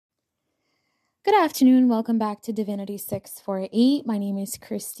Good afternoon. Welcome back to Divinity 648. My name is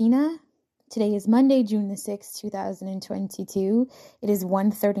Christina. Today is Monday, June the 6th, 2022. It is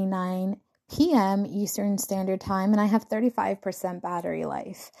 1:39 p.m. Eastern Standard Time, and I have 35% battery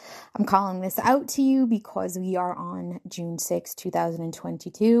life. I'm calling this out to you because we are on June 6th,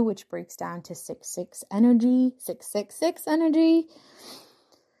 2022, which breaks down to 666 energy, 666 energy.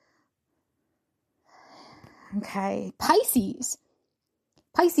 Okay, Pisces,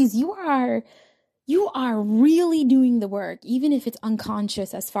 you are really doing the work, even if it's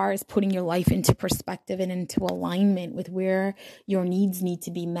unconscious, as far as putting your life into perspective and into alignment with where your needs need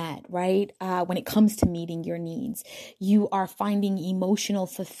to be met, right? When it comes to meeting your needs, you are finding emotional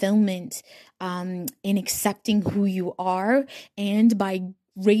fulfillment in accepting who you are, and by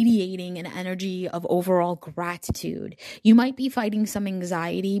radiating an energy of overall gratitude. You might be fighting some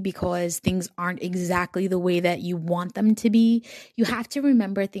anxiety because things aren't exactly the way that you want them to be. You have to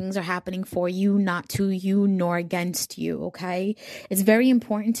remember things are happening for you, not to you nor against you, okay? It's very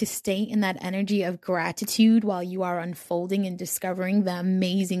important to stay in that energy of gratitude while you are unfolding and discovering the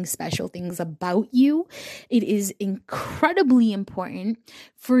amazing special things about you. It is incredibly important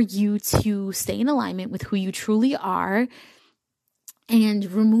for you to stay in alignment with who you truly are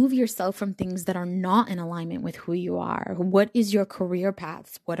and remove yourself from things that are not in alignment with who you are. What is your career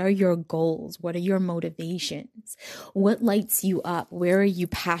paths? What are your goals? What are your motivations? What lights you up? Where are you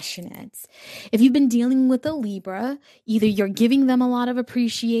passionate? If you've been dealing with a Libra, either you're giving them a lot of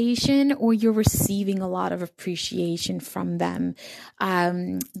appreciation or you're receiving a lot of appreciation from them.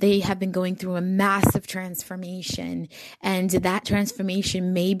 They have been going through a massive transformation, and that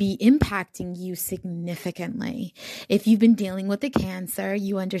transformation may be impacting you significantly. If you've been dealing with a Cancer,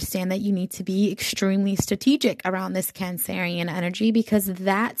 you understand that you need to be extremely strategic around this Cancerian energy because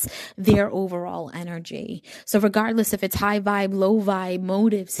that's their overall energy. So regardless if it's high vibe, low vibe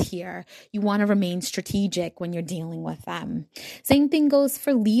motives here, you want to remain strategic when you're dealing with them. Same thing goes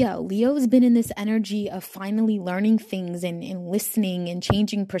for Leo. Leo's been in this energy of finally learning things and listening and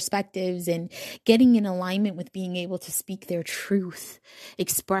changing perspectives and getting in alignment with being able to speak their truth,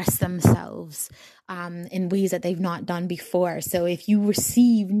 express themselves in ways that they've not done before. So if you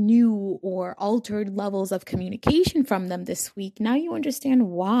receive new or altered levels of communication from them this week, now you understand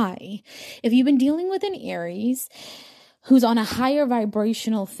why. If you've been dealing with an Aries who's on a higher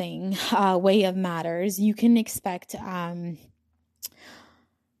vibrational way of matters, you can expect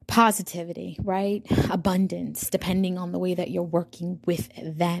positivity, right? Abundance, depending on the way that you're working with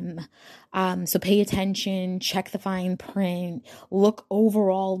them. So pay attention, check the fine print, look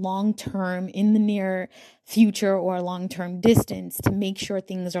overall long-term in the near future or long-term distance to make sure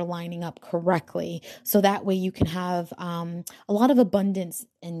things are lining up correctly. So that way you can have a lot of abundance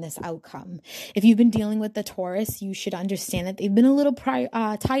in this outcome. If you've been dealing with the Taurus, you should understand that they've been a little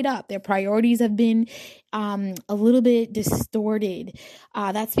tied up. Their priorities have been a little bit distorted.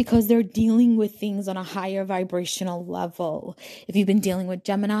 That's because they're dealing with things on a higher vibrational level. If you've been dealing with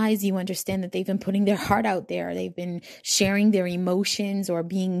Geminis, you understand that they've been putting their heart out there. They've been sharing their emotions or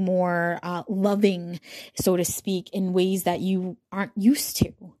being more loving, so to speak, in ways that you aren't used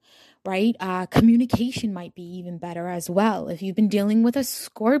to. Right? Communication might be even better as well. If you've been dealing with a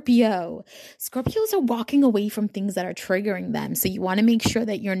Scorpio, Scorpios are walking away from things that are triggering them. So you want to make sure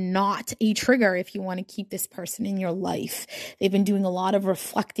that you're not a trigger if you want to keep this person in your life. They've been doing a lot of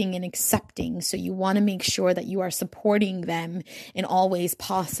reflecting and accepting. So you want to make sure that you are supporting them in all ways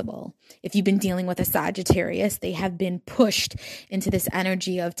possible. If you've been dealing with a Sagittarius, they have been pushed into this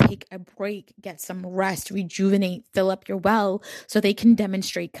energy of take a break, get some rest, rejuvenate, fill up your well so they can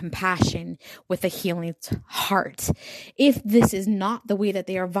demonstrate compassion with a healing heart. If this is not the way that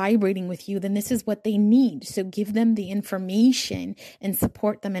they are vibrating with you, then this is what they need. So give them the information and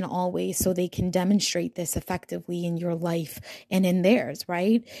support them in all ways so they can demonstrate this effectively in your life and in theirs,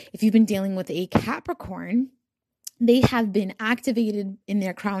 right? If you've been dealing with a Capricorn, they have been activated in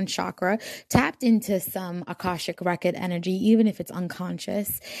their crown chakra, tapped into some Akashic record energy, even if it's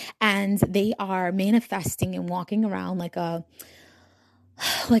unconscious, and they are manifesting and walking around like a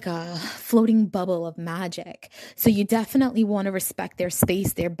floating bubble of magic. So you definitely want to respect their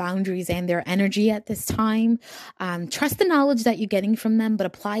space, their boundaries, and their energy at this time. Trust the knowledge that you're getting from them, but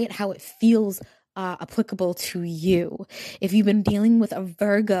apply it how it feels applicable to you. If you've been dealing with a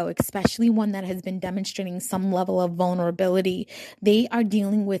Virgo, especially one that has been demonstrating some level of vulnerability, they are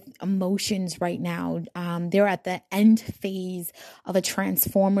dealing with emotions right now. They're at the end phase of a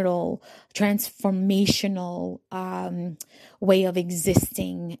transformational way of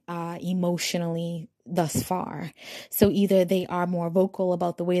existing emotionally thus far. So either they are more vocal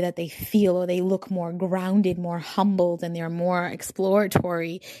about the way that they feel, or they look more grounded, more humbled, and they're more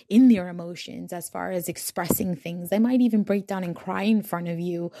exploratory in their emotions as far as expressing things. They might even break down and cry in front of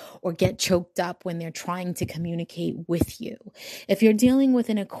you or get choked up when they're trying to communicate with you. If you're dealing with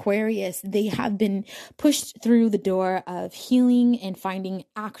an Aquarius, they have been pushed through the door of healing and finding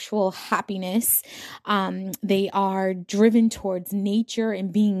actual happiness. They are driven towards nature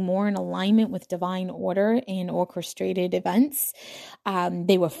and being more in alignment with divine order and orchestrated events.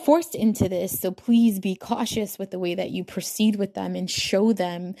 They were forced into this, so please be cautious with the way that you proceed with them and show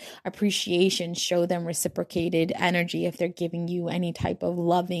them appreciation, show them reciprocated energy if they're giving you any type of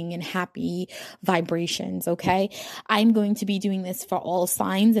loving and happy vibrations, okay? I'm going to be doing this for all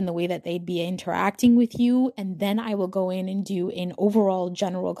signs and the way that they'd be interacting with you, and then I will go in and do an overall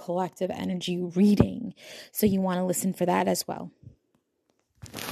general collective energy reading. So you want to listen for that as well.